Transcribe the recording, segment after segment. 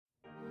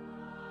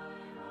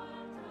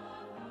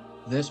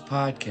This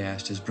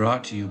podcast is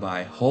brought to you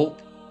by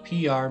Hope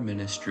PR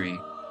Ministry.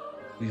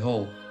 We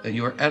hope that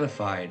you are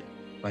edified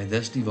by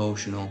this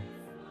devotional.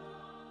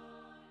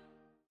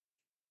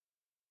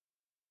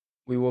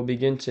 We will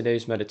begin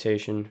today's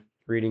meditation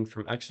reading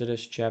from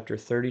Exodus chapter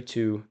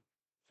 32,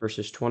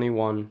 verses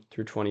 21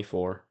 through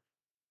 24.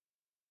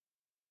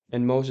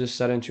 And Moses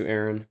said unto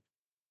Aaron,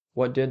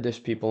 What did this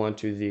people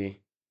unto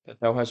thee,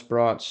 that thou hast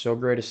brought so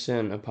great a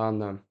sin upon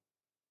them?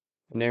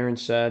 And Aaron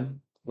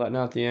said, Let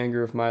not the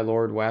anger of my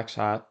Lord wax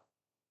hot.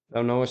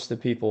 Thou knowest the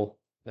people,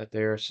 that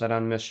they are set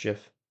on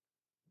mischief.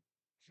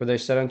 For they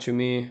said unto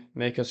me,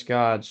 Make us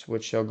gods,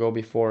 which shall go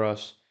before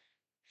us.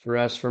 For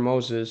as for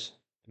Moses,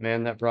 the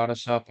man that brought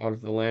us up out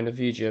of the land of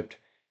Egypt,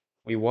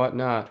 we wot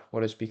not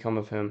what is become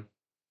of him.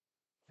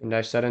 And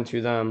I said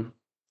unto them,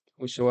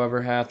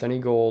 Whosoever hath any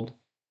gold,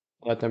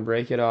 let them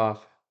break it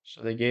off.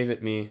 So they gave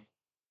it me,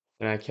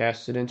 and I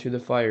cast it into the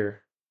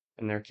fire,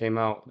 and there came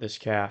out this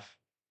calf.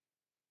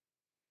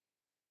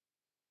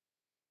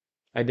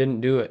 I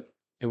didn't do it.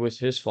 It was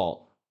his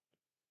fault.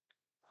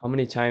 How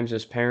many times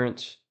as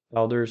parents,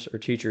 elders, or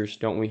teachers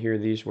don't we hear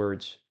these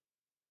words?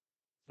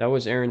 That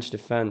was Aaron's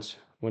defense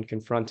when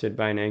confronted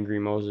by an angry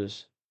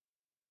Moses.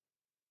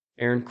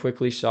 Aaron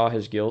quickly saw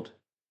his guilt,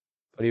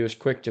 but he was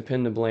quick to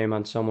pin the blame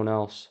on someone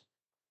else.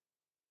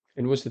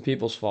 It was the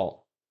people's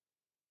fault.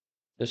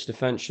 This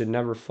defense should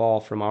never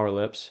fall from our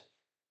lips.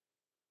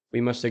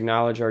 We must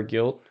acknowledge our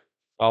guilt,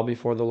 bow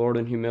before the Lord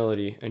in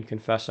humility, and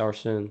confess our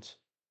sins.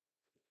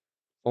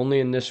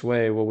 Only in this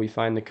way will we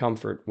find the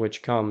comfort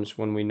which comes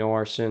when we know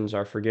our sins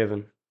are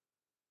forgiven.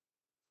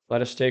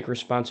 Let us take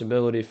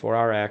responsibility for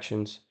our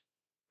actions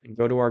and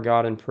go to our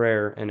God in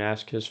prayer and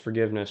ask His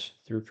forgiveness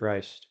through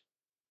Christ.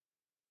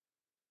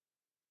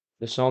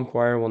 The Psalm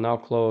Choir will now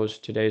close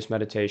today's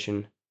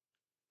meditation,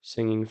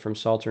 singing from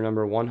Psalter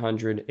number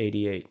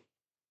 188.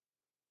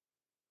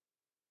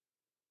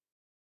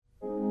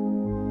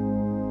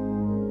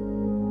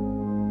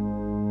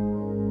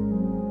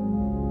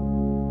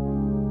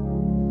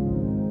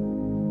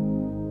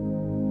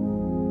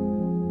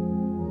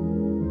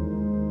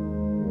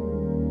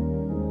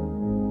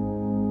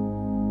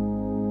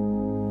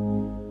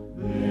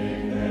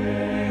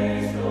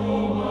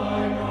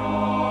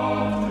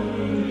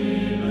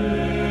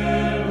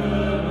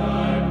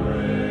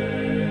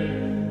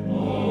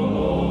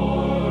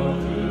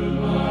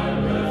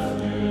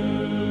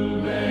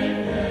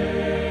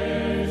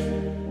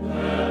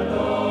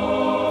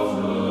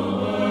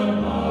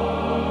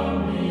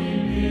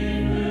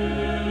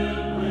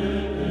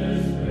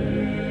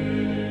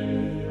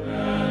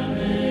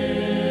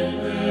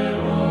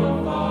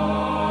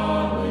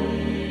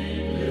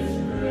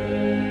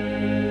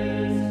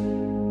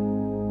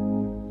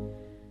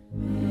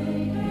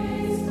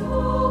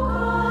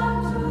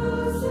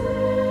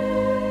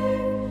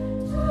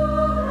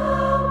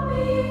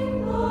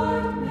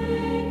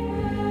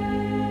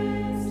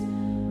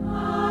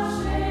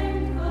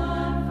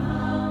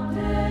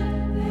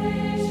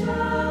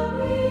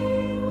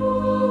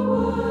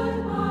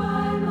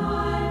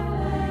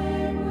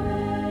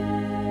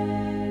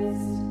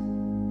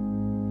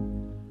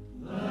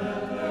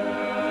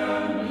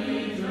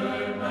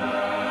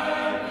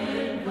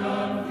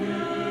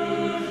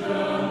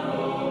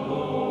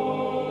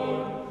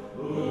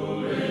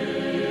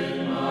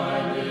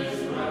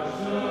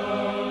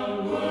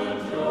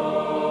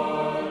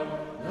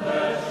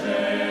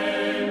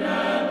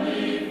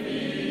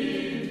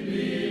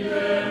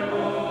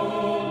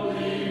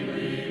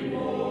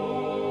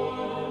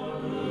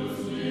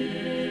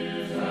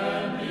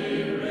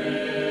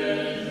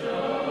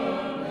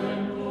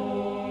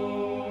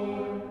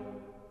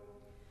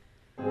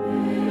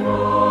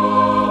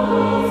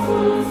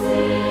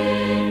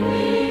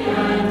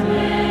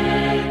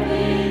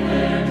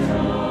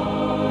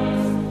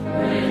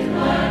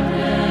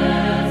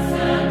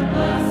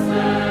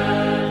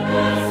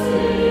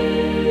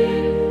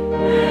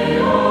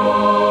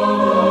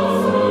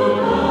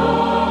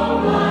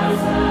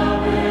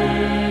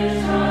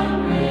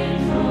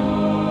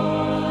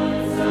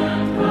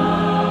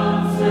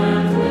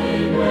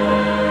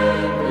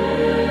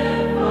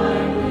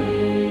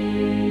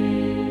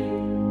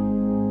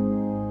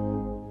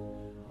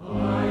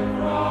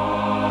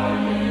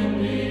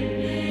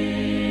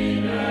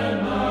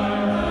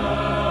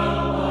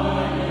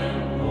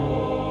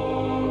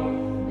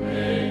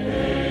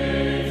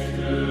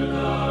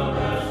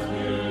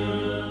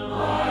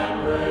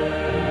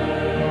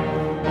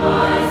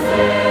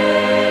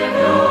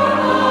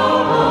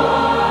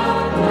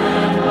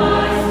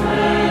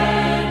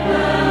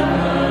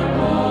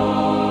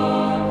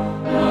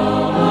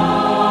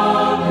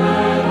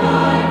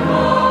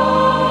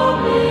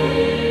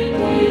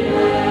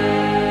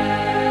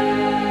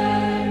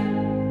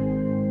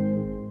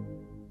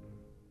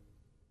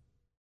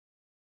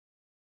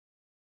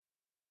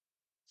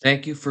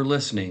 Thank you for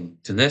listening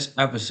to this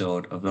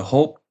episode of the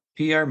Hope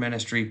PR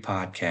Ministry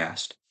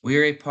podcast. We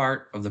are a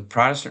part of the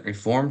Protestant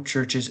Reformed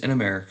Churches in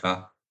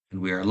America,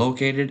 and we are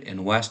located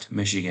in West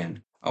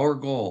Michigan. Our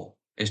goal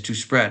is to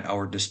spread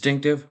our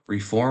distinctive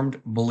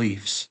Reformed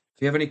beliefs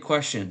If you have any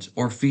questions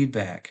or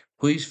feedback,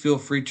 please feel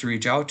free to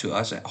reach out to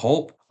us at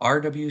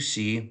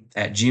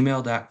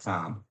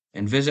hoperwc@gmail.com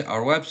and visit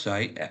our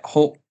website at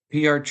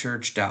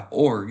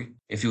hopeprchurch.org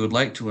if you would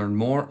like to learn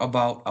more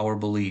about our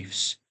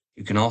beliefs.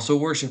 You can also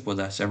worship with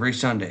us every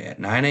Sunday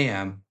at 9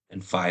 a.m.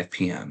 and 5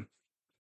 p.m.